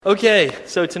Okay,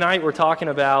 so tonight we're talking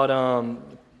about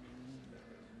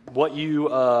what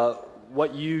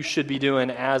you should be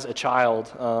doing as a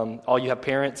child. All you have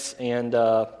parents, and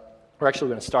we're actually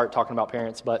going to start talking about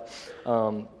parents, but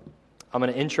I'm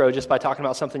going to intro just by talking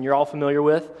about something you're all familiar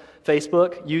with: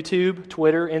 Facebook, YouTube,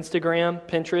 Twitter, Instagram,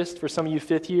 Pinterest. For some of you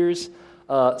fifth years,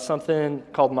 something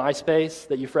called MySpace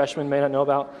that you freshmen may not know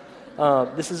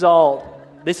about. This is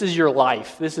your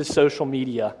life. This is social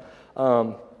media.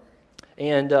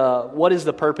 And what is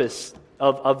the purpose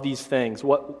of these things?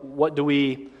 What do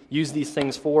we use these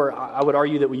things for? I would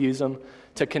argue that we use them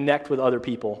to connect with other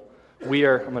people. I'm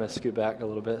going to scoot back a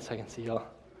little bit so I can see y'all.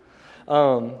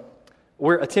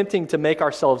 We're attempting to make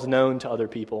ourselves known to other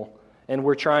people, and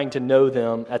we're trying to know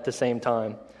them at the same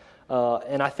time.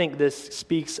 And I think this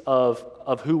speaks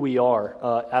of who we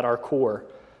are at our core,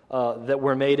 that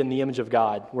we're made in the image of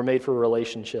God. We're made for a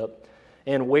relationship.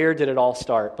 And where did it all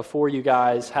start? Before you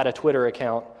guys had a Twitter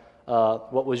account,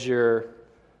 what was your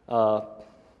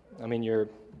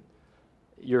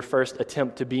first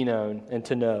attempt to be known and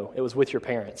to know? It was with your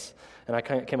parents. And I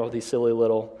came up with these silly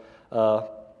little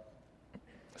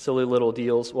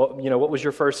deals. What was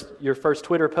your first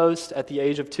Twitter post at the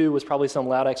age of 2 was probably some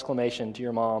loud exclamation to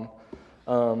your mom.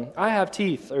 I have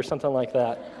teeth, or something like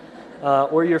that.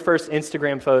 Or your first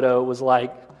Instagram photo was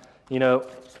like,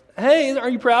 hey, are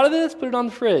you proud of this? Put it on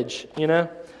the fridge,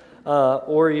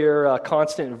 Or your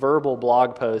constant verbal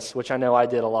blog posts, which I know I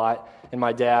did a lot. And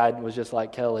my dad was just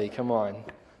like, Kelly, come on.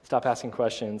 Stop asking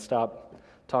questions. Stop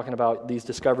talking about these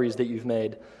discoveries that you've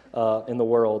made in the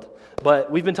world.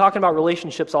 But we've been talking about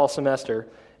relationships all semester.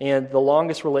 And the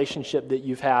longest relationship that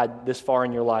you've had this far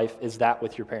in your life is that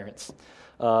with your parents.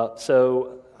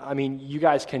 You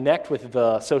guys connect with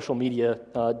the social media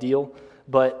deal.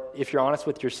 But if you're honest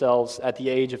with yourselves, at the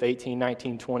age of 18,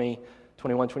 19, 20,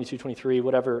 21, 22, 23,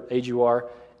 whatever age you are,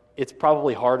 it's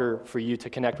probably harder for you to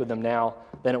connect with them now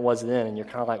than it was then. And you're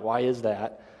kind of like, why is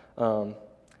that? If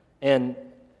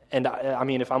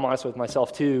I'm honest with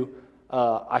myself too,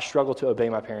 I struggle to obey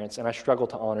my parents, and I struggle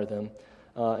to honor them.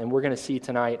 And we're going to see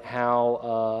tonight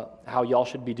how y'all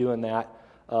should be doing that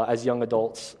as young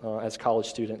adults, as college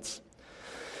students.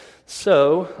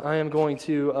 So I am going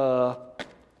to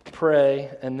pray,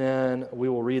 and then we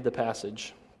will read the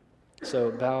passage.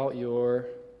 So bow your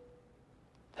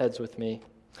heads with me.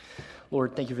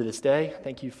 Lord, thank you for this day.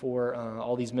 Thank you for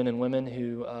all these men and women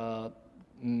who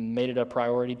made it a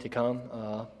priority to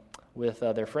come with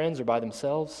their friends or by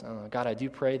themselves. God, I do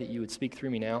pray that you would speak through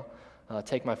me now,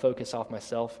 take my focus off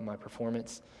myself and my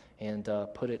performance, and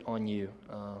put it on you,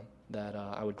 that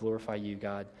I would glorify you,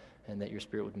 God, and that your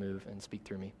Spirit would move and speak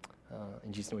through me.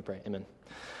 In Jesus' name we pray. Amen.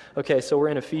 Okay, so we're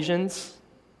in Ephesians.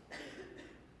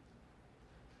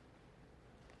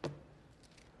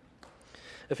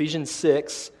 Ephesians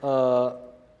 6,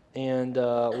 and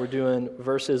we're doing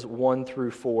verses 1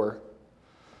 through 4.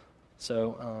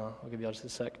 So I'll give y'all just a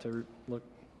sec to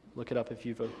look it up if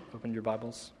you've opened your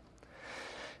Bibles.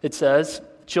 It says,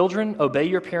 "Children, obey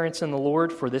your parents in the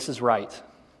Lord, for this is right."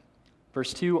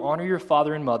 Verse 2, "Honor your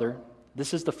father and mother.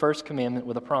 This is the first commandment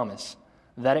with a promise,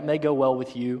 that it may go well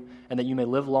with you, and that you may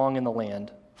live long in the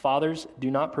land. Fathers,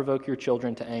 do not provoke your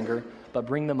children to anger, but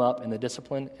bring them up in the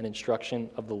discipline and instruction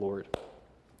of the Lord."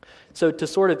 So to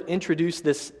sort of introduce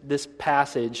this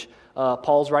passage,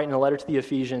 Paul's writing a letter to the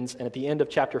Ephesians, and at the end of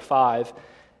chapter 5,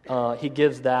 he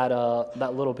gives that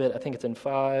little bit, I think it's in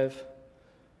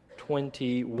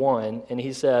 5:21, and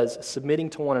he says, submitting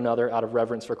to one another out of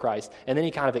reverence for Christ. And then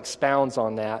he kind of expounds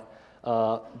on that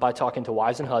by talking to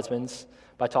wives and husbands,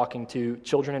 by talking to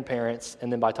children and parents,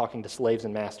 and then by talking to slaves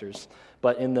and masters.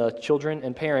 But in the children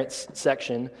and parents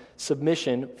section,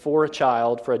 submission for a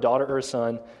child, for a daughter or a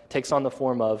son, takes on the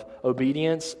form of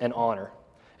obedience and honor.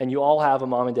 And you all have a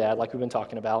mom and dad, like we've been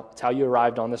talking about. It's how you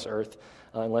arrived on this earth,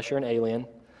 unless you're an alien.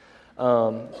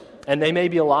 And they may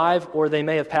be alive or they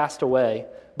may have passed away,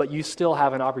 but you still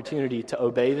have an opportunity to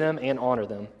obey them and honor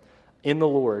them in the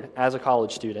Lord as a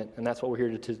college student, and that's what we're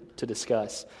here to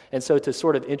discuss. And so to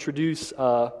sort of introduce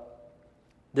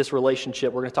this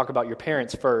relationship, we're going to talk about your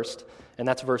parents first, and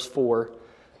that's verse 4.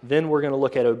 Then we're going to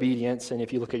look at obedience, and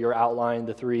if you look at your outline,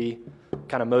 the 3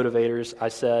 kind of motivators I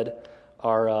said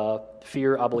are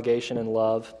fear, obligation, and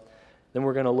love. Then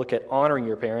we're going to look at honoring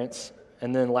your parents,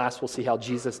 and then last we'll see how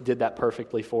Jesus did that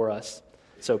perfectly for us.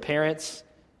 So parents,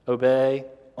 obey,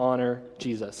 honor,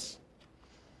 Jesus.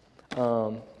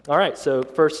 All right, so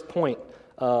first point,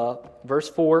 verse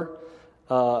 4.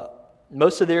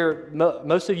 Most of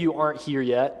you aren't here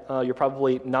yet. You're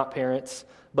probably not parents,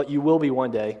 but you will be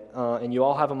one day. And you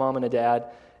all have a mom and a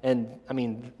dad. And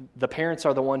the parents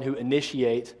are the one who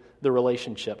initiate the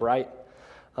relationship, right?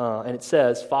 And it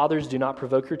says, "Fathers, do not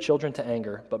provoke your children to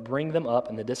anger, but bring them up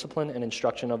in the discipline and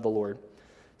instruction of the Lord."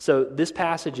 So this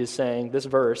passage is saying, this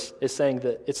verse is saying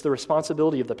that it's the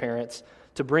responsibility of the parents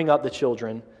to bring up the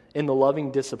children in the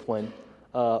loving discipline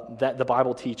that the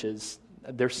Bible teaches.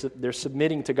 They're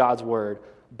submitting to God's word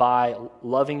by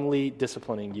lovingly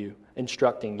disciplining you,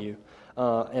 instructing you.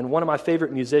 And one of my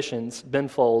favorite musicians, Ben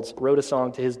Folds, wrote a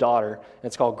song to his daughter, and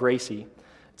it's called Gracie.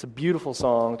 It's a beautiful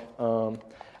song.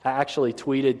 I actually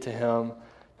tweeted to him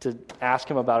to ask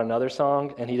him about another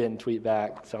song, and he didn't tweet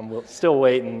back, so I'm still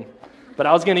waiting. But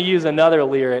I was going to use another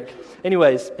lyric.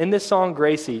 Anyways, in this song,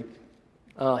 Gracie,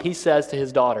 he says to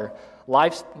his daughter,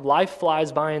 life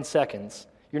flies by in seconds.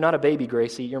 You're not a baby,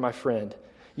 Gracie. You're my friend.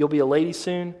 You'll be a lady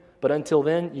soon, but until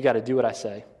then, you got to do what I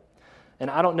say. And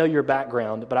I don't know your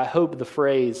background, but I hope the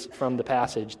phrase from the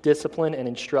passage, discipline and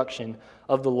instruction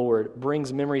of the Lord,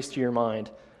 brings memories to your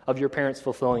mind of your parents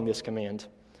fulfilling this command.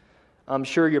 I'm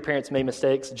sure your parents made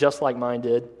mistakes just like mine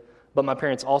did, but my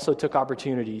parents also took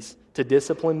opportunities to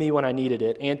discipline me when I needed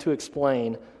it and to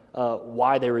explain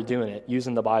why they were doing it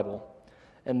using the Bible.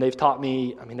 And they've taught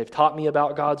me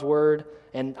about God's word,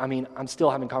 and I'm still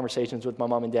having conversations with my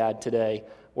mom and dad today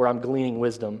where I'm gleaning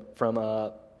wisdom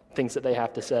from things that they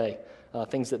have to say,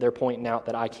 things that they're pointing out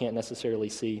that I can't necessarily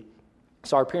see.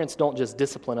 So our parents don't just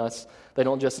discipline us, they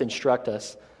don't just instruct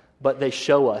us, but they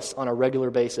show us on a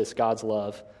regular basis God's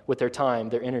love with their time,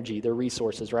 their energy, their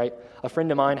resources, right? A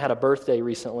friend of mine had a birthday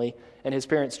recently, and his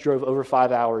parents drove over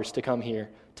 5 hours to come here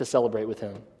to celebrate with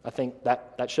him. I think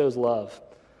that shows love.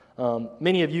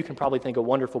 Many of you can probably think of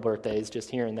wonderful birthdays just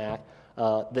hearing that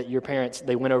your parents,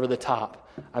 they went over the top.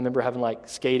 I remember having like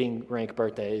skating rink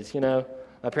birthdays,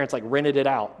 My parents like rented it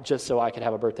out just so I could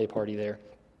have a birthday party there.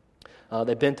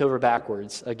 They bent over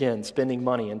backwards, again, spending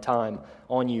money and time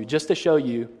on you just to show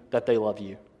you that they love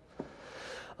you.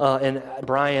 And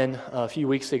Brian, a few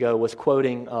weeks ago, was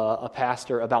quoting a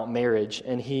pastor about marriage,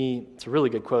 and it's a really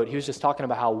good quote. He was just talking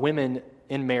about how women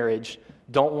in marriage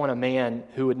don't want a man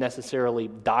who would necessarily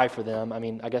die for them.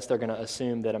 I guess they're going to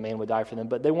assume that a man would die for them,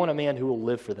 but they want a man who will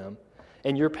live for them.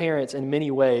 And your parents, in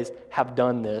many ways, have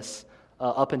done this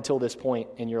up until this point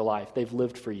in your life. They've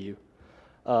lived for you.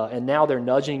 And now they're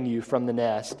nudging you from the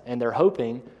nest, and they're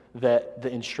hoping that the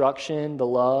instruction, the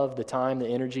love, the time, the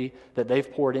energy that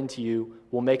they've poured into you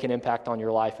will make an impact on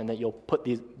your life and that you'll put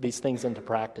these things into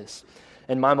practice.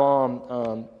 And my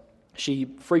mom, she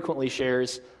frequently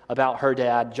shares about her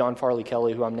dad, John Farley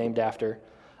Kelly, who I'm named after,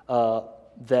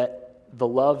 that the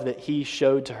love that he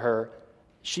showed to her,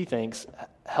 she thinks,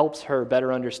 helps her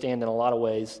better understand in a lot of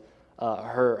ways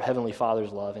her Heavenly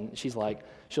Father's love. And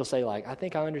she'll say, I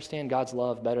think I understand God's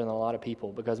love better than a lot of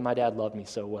people because my dad loved me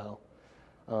so well.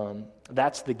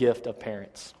 That's the gift of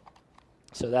parents.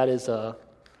 So that's the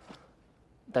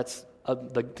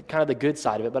kind of the good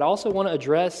side of it. But I also want to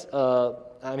address,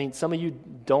 some of you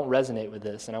don't resonate with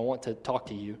this, and I want to talk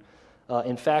to you.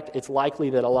 In fact, it's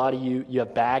likely that a lot of you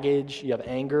have baggage, you have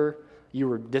anger, you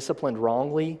were disciplined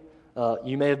wrongly,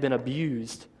 you may have been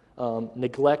abused,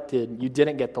 neglected, you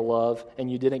didn't get the love,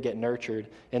 and you didn't get nurtured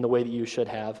in the way that you should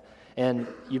have. And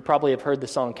you probably have heard the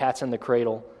song Cats in the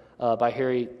Cradle by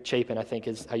Harry Chapin, I think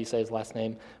is how you say his last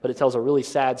name. But it tells a really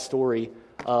sad story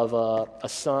of a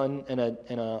son and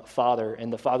a father,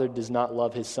 and the father does not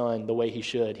love his son the way he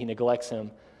should. He neglects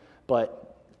him. But,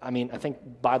 I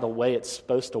think by the way it's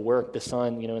supposed to work, the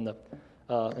son, in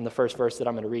the first verse that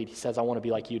I'm going to read, he says, "I want to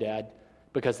be like you, Dad,"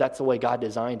 because that's the way God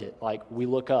designed it. We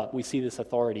look up, we see this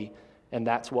authority, and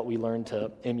that's what we learn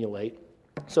to emulate.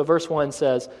 So verse 1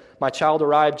 says, "My child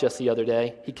arrived just the other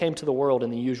day. He came to the world in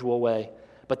the usual way,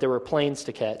 but there were planes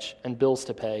to catch and bills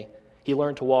to pay. He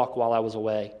learned to walk while I was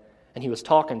away, and he was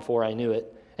talking before I knew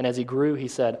it. And as he grew, he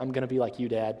said, 'I'm going to be like you,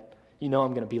 Dad. You know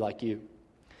I'm going to be like you.'"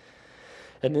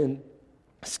 And then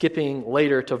skipping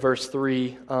later to verse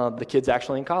 3, the kid's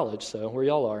actually in college, so where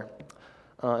y'all are.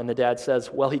 And the dad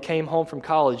says, "Well, he came home from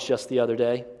college just the other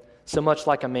day. So much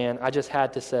like a man, I just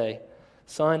had to say,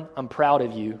 'Son, I'm proud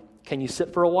of you. Can you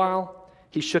sit for a while?'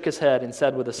 He shook his head and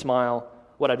said with a smile,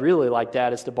 'What I'd really like,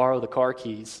 Dad, is to borrow the car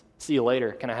keys. See you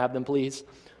later. Can I have them, please?'"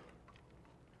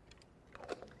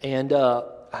 And,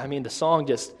 the song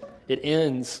it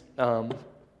ends,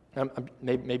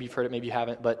 maybe you've heard it, maybe you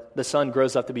haven't, but the son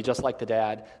grows up to be just like the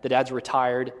dad. The dad's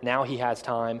retired. Now he has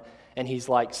time. And he's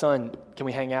like, "Son, can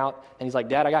we hang out?" And he's like,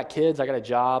 "Dad, I got kids. I got a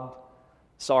job.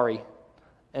 Sorry."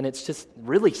 And it's just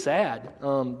really sad.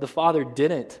 The father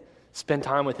didn't spend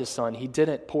time with his son. He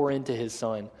didn't pour into his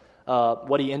son.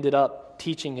 What he ended up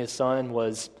teaching his son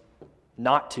was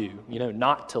not to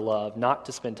love, not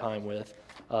to spend time with,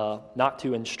 not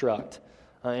to instruct.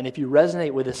 And if you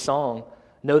resonate with this song,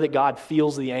 know that God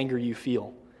feels the anger you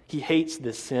feel. He hates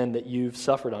this sin that you've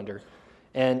suffered under.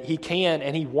 And He can,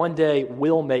 and He one day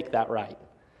will make that right.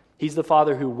 He's the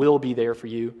Father who will be there for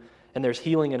you, and there's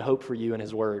healing and hope for you in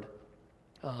His Word.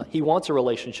 He wants a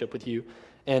relationship with you,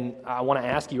 and I want to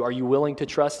ask you, are you willing to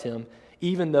trust Him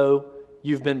even though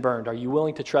you've been burned? Are you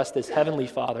willing to trust this Heavenly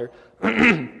Father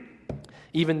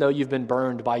even though you've been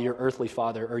burned by your earthly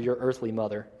father or your earthly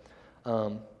mother?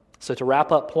 So to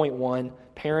wrap up point 1,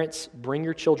 parents, bring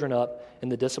your children up in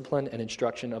the discipline and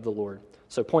instruction of the Lord.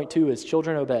 So point 2 is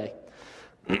children obey.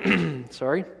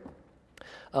 Sorry.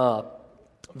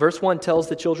 Verse 1 tells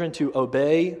the children to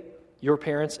obey your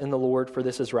parents in the Lord, for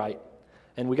this is right.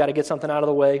 And we got to get something out of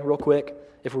the way real quick.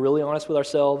 If we're really honest with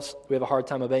ourselves, we have a hard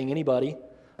time obeying anybody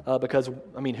because,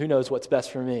 who knows what's best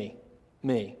for me?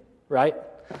 Me, right?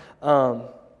 I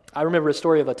remember a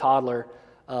story of a toddler.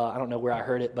 I don't know where I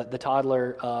heard it, but the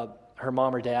toddler, her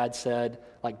mom or dad said,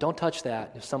 don't touch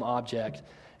that. It's some object.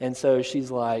 And so she's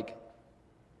like,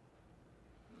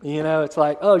 it's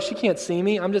like, oh, she can't see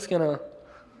me. I'm just going to,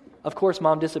 of course,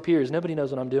 mom disappears. Nobody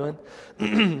knows what I'm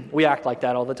doing. We act like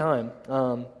that all the time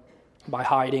by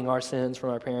hiding our sins from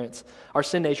our parents. Our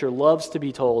sin nature loves to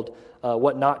be told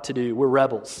what not to do. We're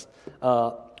rebels.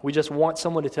 We just want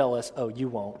someone to tell us, oh, you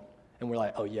won't. And we're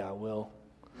like, oh, yeah, I will.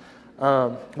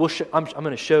 I'm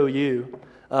going to show you.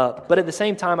 But at the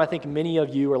same time, I think many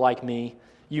of you are like me.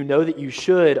 You know that you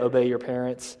should obey your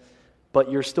parents,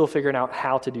 but you're still figuring out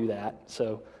how to do that.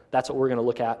 So that's what we're going to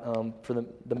look at for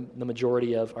the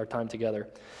majority of our time together.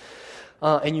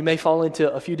 And you may fall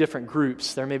into a few different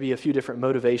groups. There may be a few different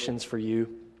motivations for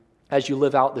you as you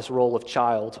live out this role of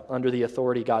child under the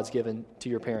authority God's given to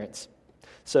your parents.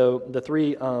 So the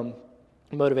 3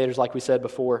 motivators, like we said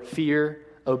before, fear,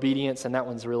 obedience, and that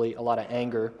one's really a lot of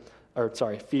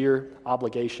fear,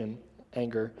 obligation,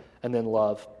 anger, and then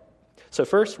love. So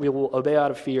first, we will obey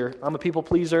out of fear. I'm a people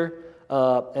pleaser,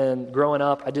 and growing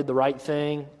up, I did the right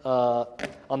thing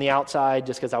on the outside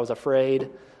just because I was afraid.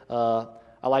 I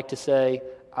like to say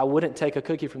I wouldn't take a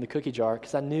cookie from the cookie jar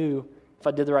because I knew if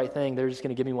I did the right thing, they were just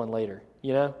going to give me one later,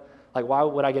 Why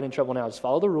would I get in trouble now? Just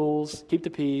follow the rules, keep the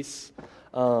peace.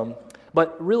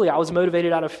 But really, I was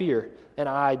motivated out of fear, and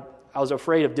I was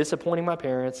afraid of disappointing my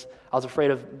parents. I was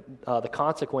afraid of the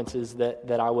consequences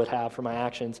that I would have for my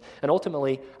actions. And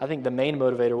ultimately, I think the main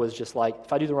motivator was just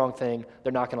if I do the wrong thing,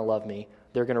 they're not going to love me.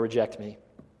 They're going to reject me.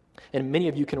 And many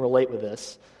of you can relate with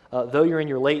this. Though you're in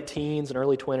your late teens and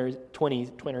early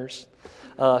 20s,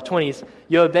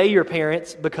 you obey your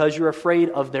parents because you're afraid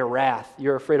of their wrath.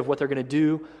 You're afraid of what they're going to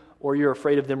do, or you're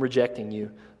afraid of them rejecting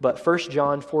you. But 1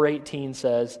 John 4:18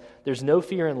 says, there's no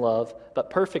fear in love, but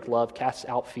perfect love casts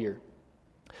out fear.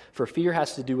 For fear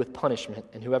has to do with punishment,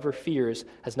 and whoever fears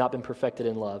has not been perfected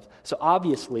in love. So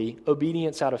obviously,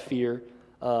 obedience out of fear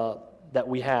that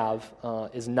we have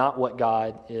is not what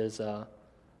God is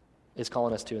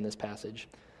calling us to in this passage.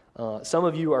 Some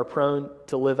of you are prone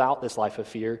to live out this life of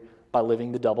fear by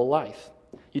living the double life.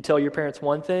 You tell your parents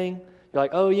one thing, you're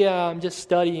like, oh yeah, I'm just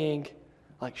studying.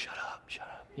 Shut up,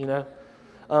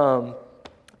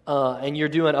 and you're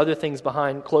doing other things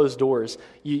behind closed doors.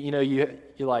 You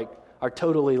are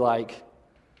totally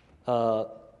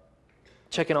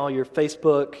checking all your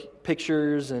Facebook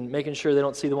pictures and making sure they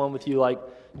don't see the one with you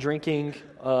drinking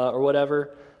or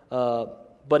whatever.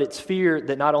 But it's fear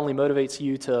that not only motivates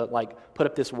you to put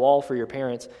up this wall for your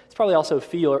parents, it's probably also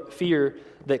fear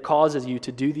that causes you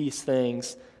to do these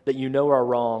things that you know are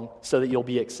wrong so that you'll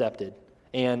be accepted.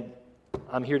 And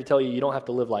I'm here to tell you don't have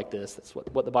to live like this. That's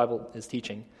what the Bible is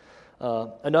teaching.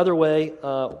 Another way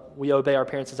we obey our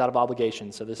parents is out of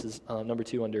obligation. So this is number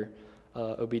 2 under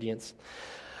obedience.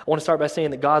 I want to start by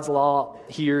saying that God's law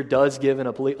here does give an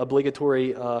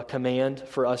obligatory command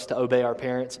for us to obey our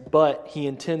parents, but He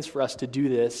intends for us to do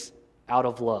this out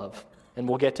of love. And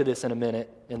we'll get to this in a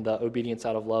minute in the obedience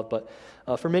out of love. But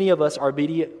for many of us, our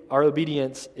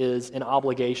obedience is an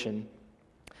obligation.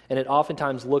 And it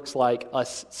oftentimes looks like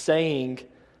us saying,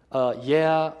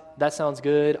 yeah, that sounds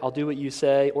good, I'll do what you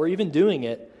say, or even doing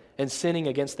it and sinning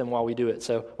against them while we do it.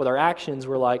 So with our actions,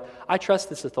 we're like, I trust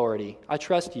this authority. I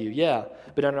trust you, yeah.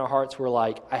 But in our hearts, we're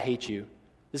like, I hate you.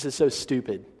 This is so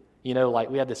stupid. We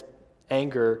have this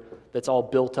anger that's all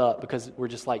built up because we're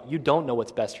just like, you don't know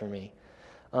what's best for me.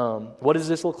 What does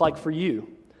this look like for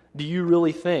you? Do you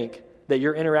really think that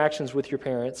your interactions with your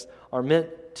parents are meant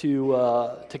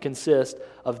to consist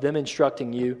of them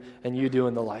instructing you and you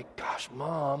doing the gosh,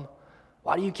 Mom,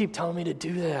 why do you keep telling me to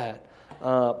do that?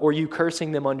 Or you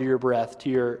cursing them under your breath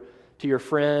to your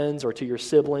friends or to your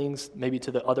siblings, maybe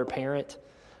to the other parent,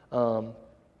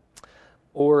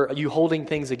 or you holding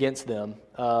things against them.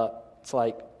 It's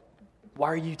like,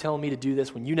 why are you telling me to do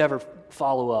this when you never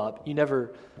follow up? You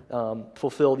never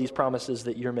fulfill these promises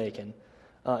that you're making.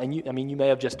 And you may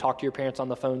have just talked to your parents on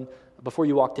the phone before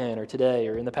you walked in, or today,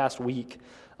 or in the past week,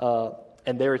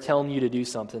 and they were telling you to do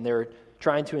something. They were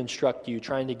trying to instruct you,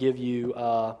 trying to give you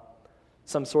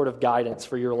some sort of guidance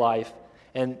for your life.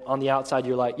 And on the outside,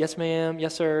 you're like, yes, ma'am,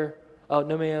 yes, sir, oh,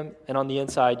 no, ma'am. And on the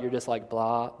inside, you're just like,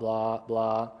 blah, blah,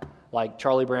 blah, like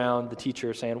Charlie Brown, the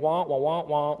teacher, saying, wah, wah, wah,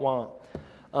 wah,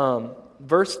 wah.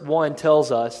 Verse 1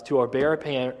 tells us to obey our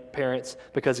parents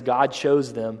because God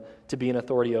chose them to be an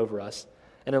authority over us.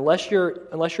 And unless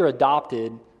you're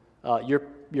adopted,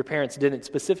 your parents didn't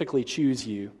specifically choose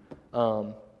you,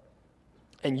 and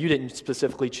you didn't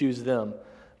specifically choose them.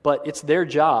 But it's their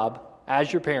job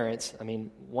as your parents. I mean,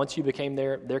 once you became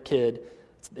their kid,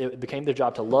 it became their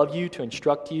job to love you, to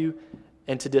instruct you,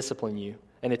 and to discipline you.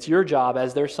 And it's your job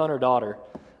as their son or daughter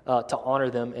to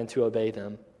honor them and to obey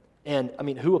them. And, I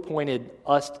mean, who appointed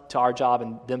us to our job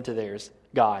and them to theirs?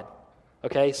 God.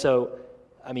 Okay, so,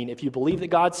 I mean, if you believe that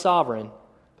God's sovereign,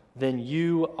 then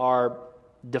you are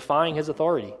defying his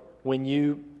authority when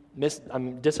you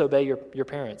disobey your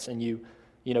parents and you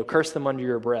curse them under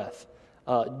your breath.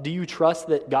 Do you trust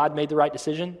that God made the right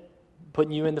decision,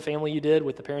 putting you in the family you did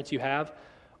with the parents you have,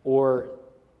 or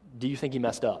do you think he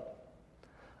messed up?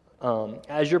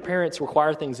 As your parents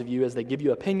require things of you, as they give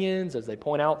you opinions, as they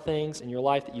point out things in your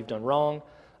life that you've done wrong,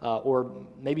 or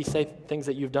maybe say things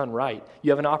that you've done right, you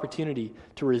have an opportunity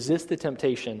to resist the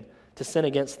temptation to sin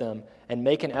against them and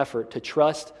make an effort to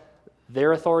trust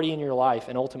their authority in your life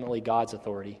and ultimately God's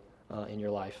authority in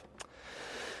your life.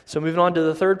 So moving on to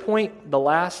the third point, the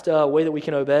last way that we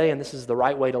can obey, and this is the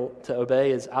right way to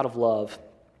obey, is out of love.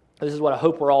 This is what I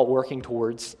hope we're all working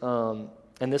towards,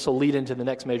 and this will lead into the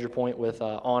next major point with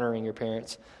honoring your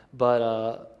parents.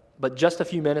 But just a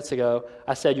few minutes ago,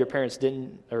 I said your parents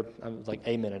didn't, or like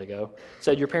a minute ago,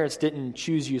 said your parents didn't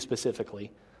choose you specifically.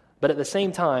 But at the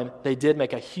same time, they did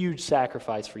make a huge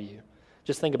sacrifice for you.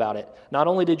 Just think about it. Not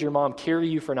only did your mom carry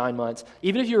you for 9 months,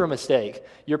 even if you're a mistake,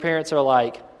 your parents are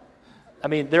like,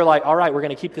 they're like, all right, we're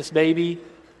going to keep this baby.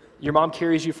 Your mom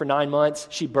carries you for 9 months.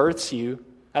 She births you.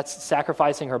 That's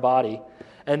sacrificing her body.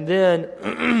 And then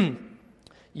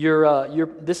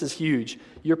this is huge.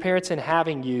 Your parents, in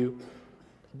having you,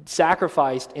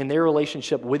 sacrificed in their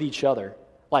relationship with each other.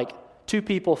 Like, two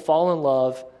people fall in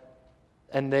love,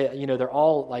 and they're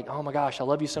all like, oh my gosh, I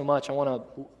love you so much. I want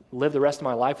to live the rest of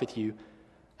my life with you.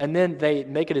 And then they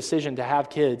make a decision to have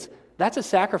kids. That's a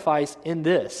sacrifice in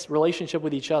this relationship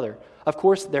with each other. Of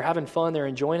course, they're having fun, they're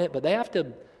enjoying it, but they have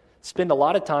to spend a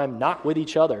lot of time not with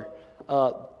each other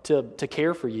to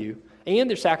care for you. And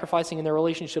they're sacrificing in their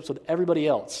relationships with everybody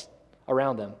else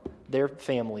around them, their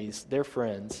families, their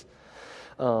friends,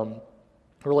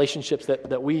 relationships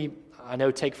that we, I know,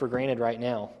 take for granted right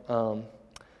now.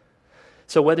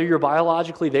 So whether you're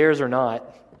biologically theirs or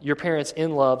not, your parents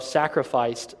in love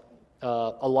sacrificed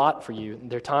a lot for you,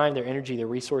 their time, their energy, their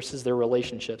resources, their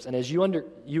relationships. And as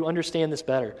you understand this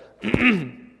better,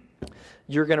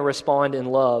 you're going to respond in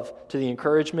love to the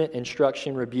encouragement,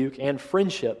 instruction, rebuke, and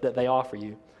friendship that they offer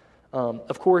you.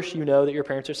 Of course, you know that your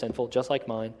parents are sinful, just like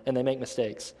mine, and they make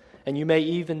mistakes. And you may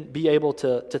even be able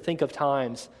to think of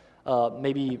times,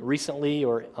 maybe recently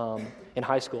or in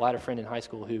high school. I had a friend in high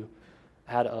school who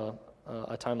had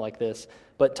a time like this.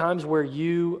 But times where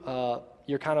you're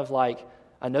kind of like,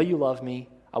 I know you love me,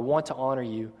 I want to honor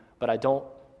you, but I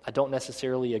don't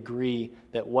necessarily agree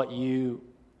that what you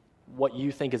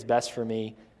think is best for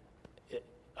me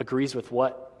agrees with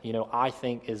what I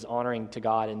think is honoring to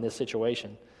God in this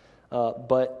situation.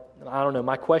 But I don't know.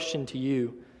 My question to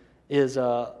you is,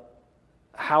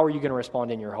 how are you going to respond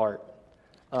in your heart?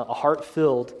 A heart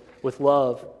filled with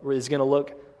love is going to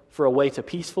look for a way to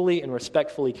peacefully and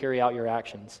respectfully carry out your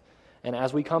actions. And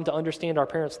as we come to understand our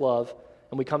parents' love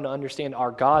and we come to understand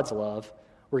our God's love,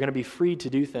 we're going to be free to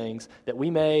do things that we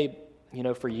may,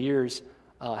 for years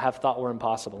have thought were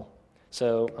impossible.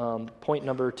 So point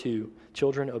number 2,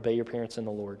 children, obey your parents in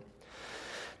the Lord.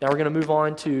 Now we're going to move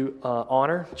on to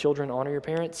honor. Children, honor your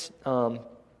parents.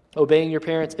 Obeying your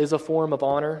parents is a form of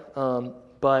honor,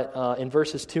 but in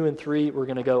verses 2 and 3, we're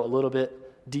going to go a little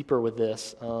bit deeper with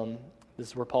this. This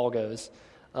is where Paul goes.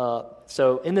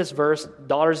 So in this verse,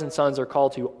 daughters and sons are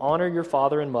called to honor your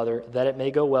father and mother, that it may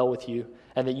go well with you,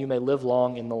 and that you may live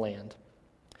long in the land.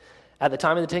 At the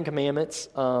time of the Ten Commandments,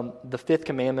 the fifth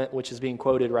commandment, which is being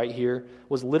quoted right here,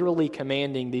 was literally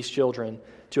commanding these children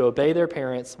to obey their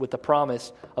parents with the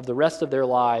promise of the rest of their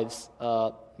lives,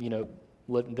 them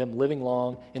living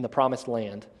long in the promised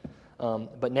land.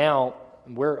 But now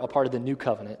we're a part of the new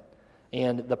covenant,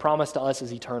 and the promise to us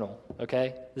is eternal,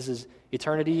 okay? This is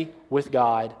eternity with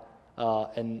God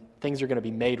and things are going to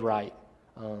be made right.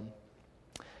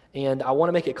 And I want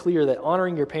to make it clear that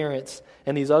honoring your parents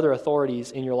and these other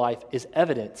authorities in your life is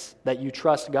evidence that you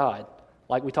trust God,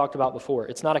 like we talked about before.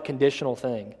 It's not a conditional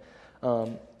thing.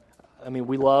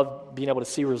 We love being able to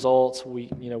see results. We're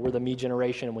the me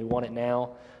generation, and we want it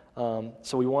now.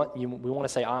 So we want to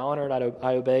say, I honored,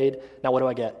 I obeyed. Now what do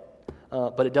I get?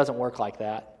 But it doesn't work like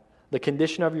that. The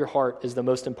condition of your heart is the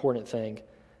most important thing,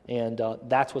 and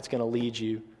that's what's going to lead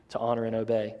you to honor and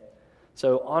obey.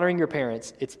 So honoring your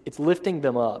parents, it's lifting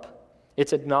them up.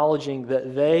 It's acknowledging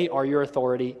that they are your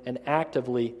authority and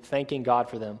actively thanking God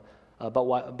for them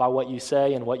by what you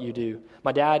say and what you do.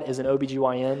 My dad is an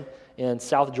OBGYN in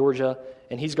South Georgia,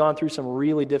 and he's gone through some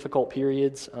really difficult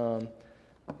periods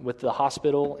with the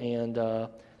hospital, and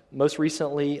most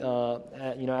recently,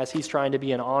 as he's trying to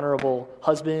be an honorable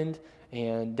husband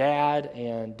and dad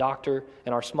and doctor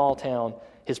in our small town,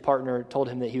 his partner told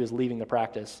him that he was leaving the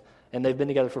practice. And they've been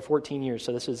together for 14 years,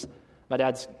 so my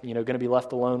dad's going to be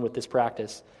left alone with this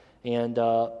practice. And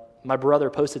my brother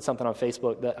posted something on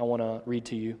Facebook that I want to read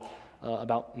to you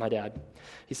about my dad.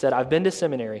 He said, "I've been to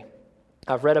seminary.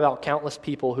 I've read about countless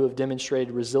people who have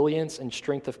demonstrated resilience and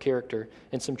strength of character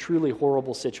in some truly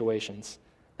horrible situations.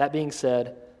 That being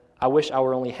said, I wish I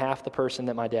were only half the person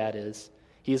that my dad is.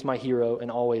 He is my hero and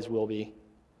always will be."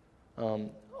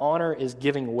 Honor is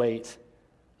giving weight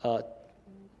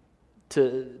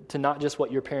to not just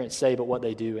what your parents say, but what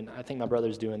they do. And I think my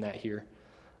brother's doing that here.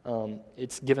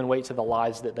 It's giving weight to the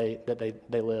lives that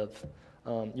they live.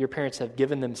 Your parents have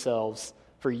given themselves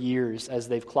for years as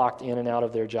they've clocked in and out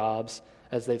of their jobs,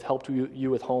 as they've helped you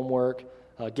with homework,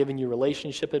 given you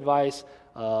relationship advice,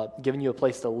 given you a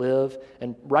place to live.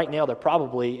 And right now, they're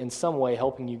probably in some way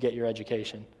helping you get your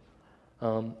education.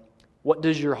 What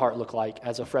does your heart look like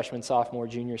as a freshman, sophomore,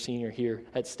 junior, senior here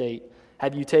at State?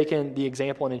 Have you taken the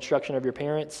example and instruction of your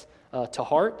parents to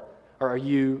heart, or are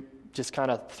you just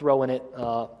kind of throwing it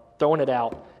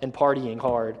out and partying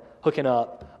hard, hooking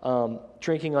up,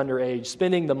 drinking underage,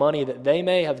 spending the money that they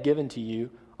may have given to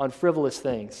you on frivolous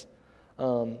things,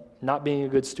 not being a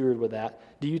good steward with that?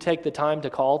 Do you take the time to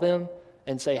call them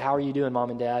and say, "How are you doing, Mom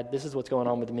and Dad? This is what's going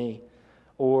on with me"?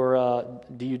 Or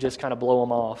do you just kind of blow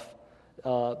them off?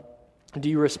 Do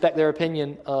you respect their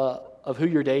opinion of who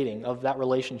you're dating, of that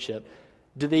relationship?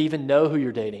 Do they even know who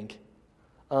you're dating?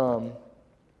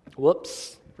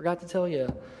 Whoops, forgot to tell you.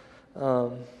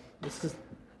 This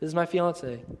is my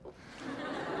fiance.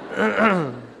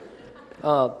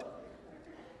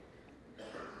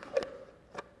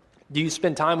 Do you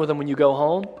spend time with them when you go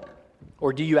home?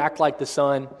 Or do you act like the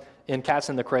son in Cats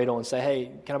in the Cradle and say,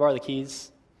 "Hey, can I borrow the keys?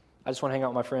 I just want to hang out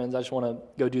with my friends. I just want to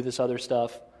go do this other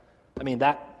stuff"?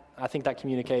 I think that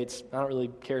communicates, I don't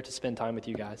really care to spend time with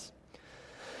you guys.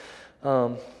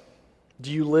 Do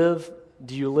you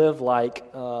live like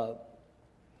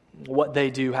what they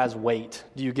do has weight?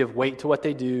 Do you give weight to what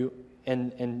they do,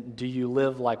 and do you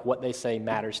live like what they say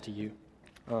matters to you?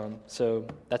 So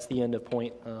that's the end of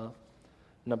point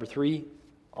number 3,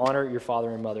 honor your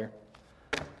father and mother.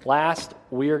 Last,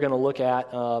 we are going to look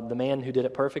at the man who did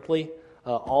it perfectly.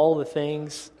 All the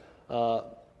things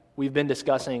we've been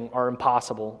discussing are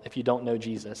impossible if you don't know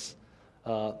Jesus,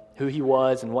 who he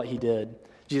was and what he did.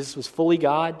 Jesus was fully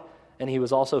God, and he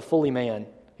was also fully man.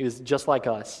 He was just like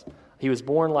us. He was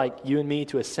born like you and me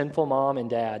to a sinful mom and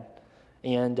dad,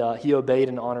 and he obeyed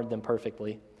and honored them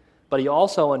perfectly. But he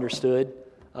also understood,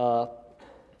 I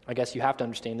guess you have to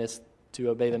understand this to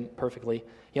obey them perfectly,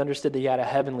 he understood that he had a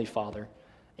heavenly Father,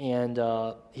 and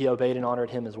he obeyed and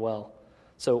honored him as well.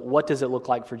 So what does it look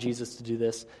like for Jesus to do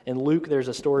this? In Luke, there's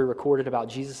a story recorded about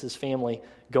Jesus' family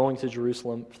going to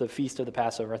Jerusalem for the feast of the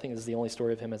Passover. I think this is the only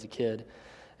story of him as a kid.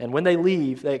 And when they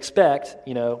leave, they expect,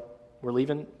 we're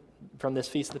leaving from this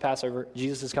feast of the Passover.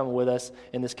 Jesus is coming with us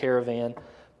in this caravan.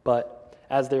 But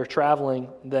as they're traveling,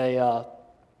 they're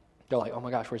like, "Oh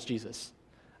my gosh, where's Jesus?"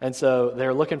 And so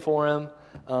they're looking for him,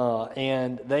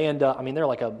 and they end up, they're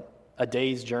like a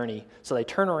day's journey. So they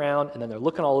turn around, and then they're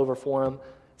looking all over for him.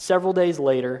 Several days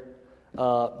later,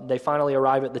 they finally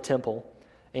arrive at the temple,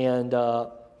 and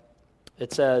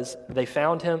it says they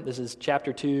found him. This is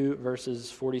chapter 2,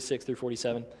 verses 46 through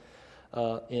 47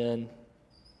 in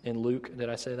Luke. Did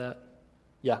I say that?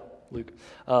 Yeah, Luke.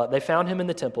 They found him in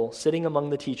the temple, sitting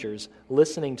among the teachers,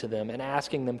 listening to them and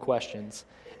asking them questions.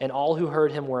 And all who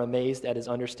heard him were amazed at his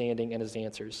understanding and his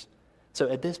answers. So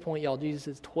at this point, y'all, Jesus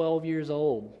is 12 years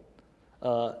old.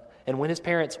 And when his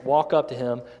parents walk up to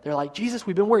him, they're like, "Jesus,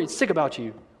 we've been worried sick about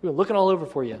you. We've been looking all over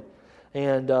for you."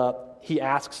 And he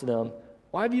asks them,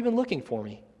 "Why have you been looking for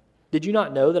me? Did you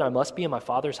not know that I must be in my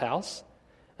Father's house?"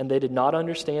 And they did not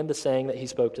understand the saying that he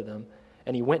spoke to them.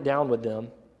 And he went down with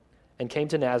them. and came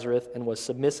to Nazareth and was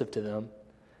submissive to them.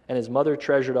 And his mother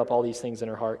treasured up all these things in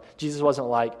her heart. Jesus wasn't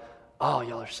like, oh,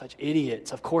 y'all are such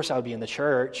idiots. Of course I would be in the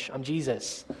church. I'm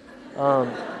Jesus.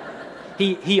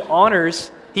 He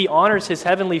honors his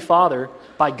heavenly Father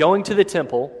by going to the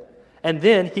temple, and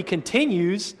then he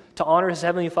continues to honor his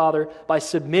heavenly Father by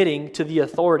submitting to the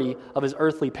authority of his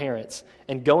earthly parents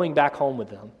and going back home with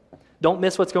them. Don't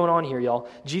miss what's going on here, y'all.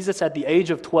 Jesus, at the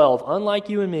age of 12, unlike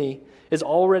you and me, is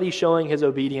already showing his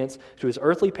obedience to his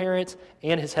earthly parents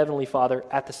and his heavenly Father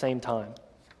at the same time.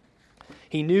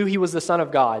 He knew he was the Son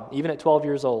of God, even at 12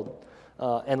 years old.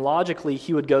 And logically,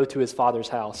 he would go to his Father's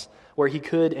house, where he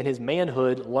could, in his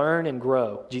manhood, learn and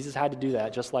grow. Jesus had to do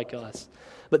that, just like us.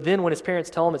 But then when his parents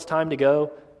tell him it's time to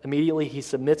go, immediately he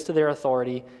submits to their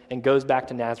authority and goes back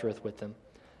to Nazareth with them.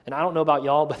 And I don't know about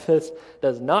y'all, but this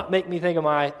does not make me think of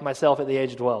myself at the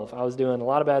age of 12. I was doing a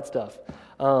lot of bad stuff.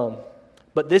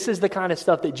 But this is the kind of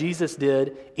stuff that Jesus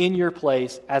did in your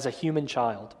place as a human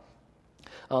child.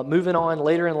 Moving on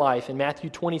later in life, in Matthew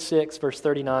 26, verse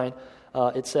 39,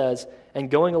 it says,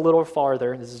 and going a little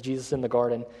farther, this is Jesus in the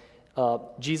garden,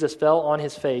 Jesus fell on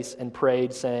his face and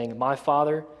prayed, saying, my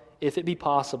Father, if it be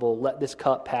possible, let this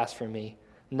cup pass from me.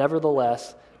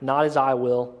 Nevertheless, not as I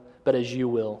will, but as you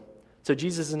will. So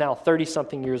Jesus is now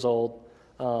 30-something years old,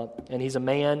 and he's a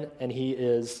man, and he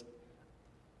is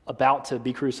about to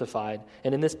be crucified.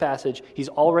 And in this passage, he's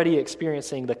already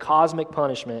experiencing the cosmic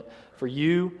punishment for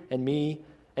you and me,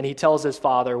 and he tells his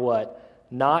Father what?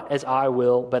 Not as I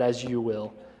will, but as you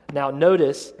will. Now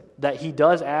notice that he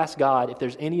does ask God if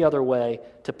there's any other way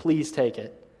to please take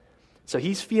it. So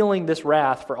he's feeling this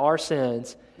wrath for our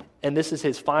sins, and this is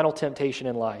his final temptation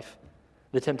in life,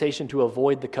 the temptation to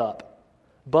avoid the cup.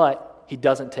 But he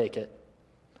doesn't take it.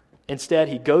 Instead,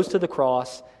 he goes to the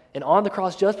cross, and on the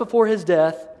cross, just before his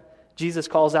death, Jesus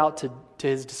calls out to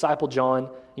his disciple John.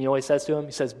 You know what he says to him?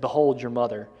 He says, behold your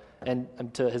mother. And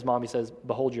to his mom, he says,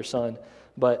 behold your son.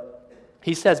 But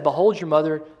he says, behold your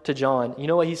mother to John. You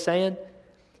know what he's saying?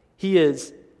 He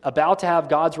is about to have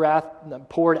God's wrath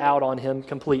poured out on him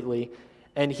completely,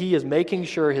 and he is making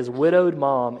sure his widowed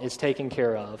mom is taken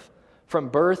care of. From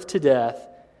birth to death,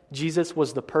 Jesus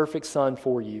was the perfect son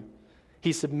for you.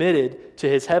 He submitted to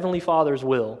his heavenly Father's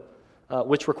will,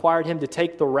 which required him to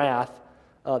take the wrath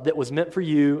that was meant for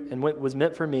you and was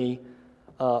meant for me,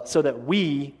 so that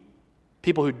we,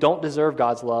 people who don't deserve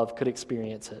God's love, could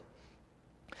experience it.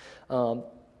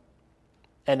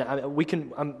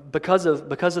 Because of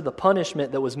the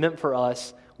punishment that was meant for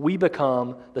us, we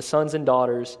become the sons and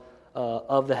daughters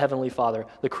of the Heavenly Father,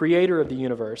 the Creator of the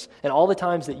universe. And all the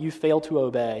times that you fail to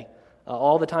obey,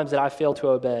 all the times that I fail to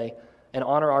obey and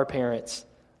honor our parents,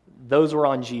 those were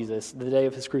on Jesus, the day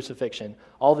of his crucifixion.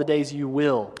 All the days you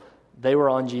will, they were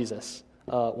on Jesus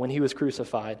when he was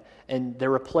crucified. And they're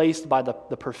replaced by the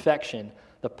perfection,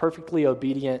 the perfectly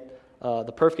obedient,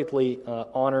 the perfectly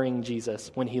honoring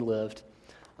Jesus when he lived.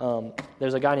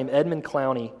 There's a guy named Edmund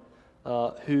Clowney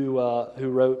who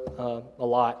wrote a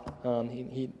lot.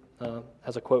 He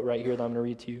has a quote right here that I'm going to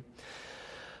read to you.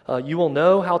 You will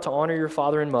know how to honor your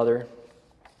father and mother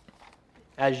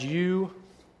as you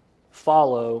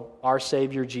follow our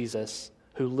Savior Jesus,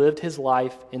 who lived his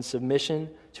life in submission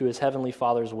to his heavenly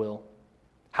Father's will.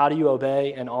 How do you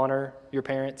obey and honor your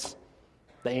parents?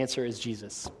 The answer is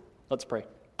Jesus. Let's pray.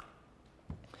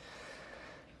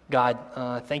 God,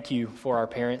 thank you for our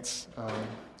parents.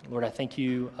 Lord, I thank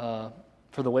you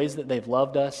for the ways that they've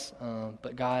loved us.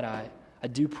 But God, I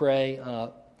do pray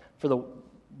for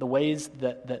the ways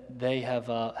that they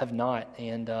have not.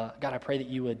 And God, I pray that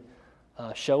you would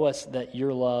show us that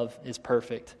your love is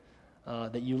perfect,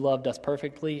 that you loved us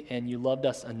perfectly, and you loved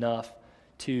us enough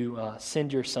to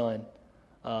send your Son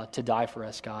to die for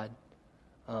us, God.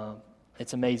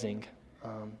 It's amazing.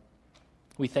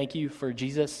 We thank you for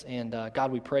Jesus, and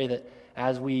God, we pray that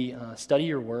as we study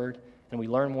your word and we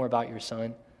learn more about your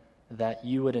Son, that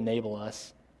you would enable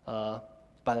us by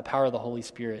the power of the Holy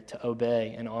Spirit to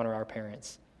obey and honor our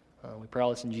parents. We pray all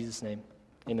this in Jesus' name.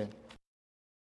 Amen.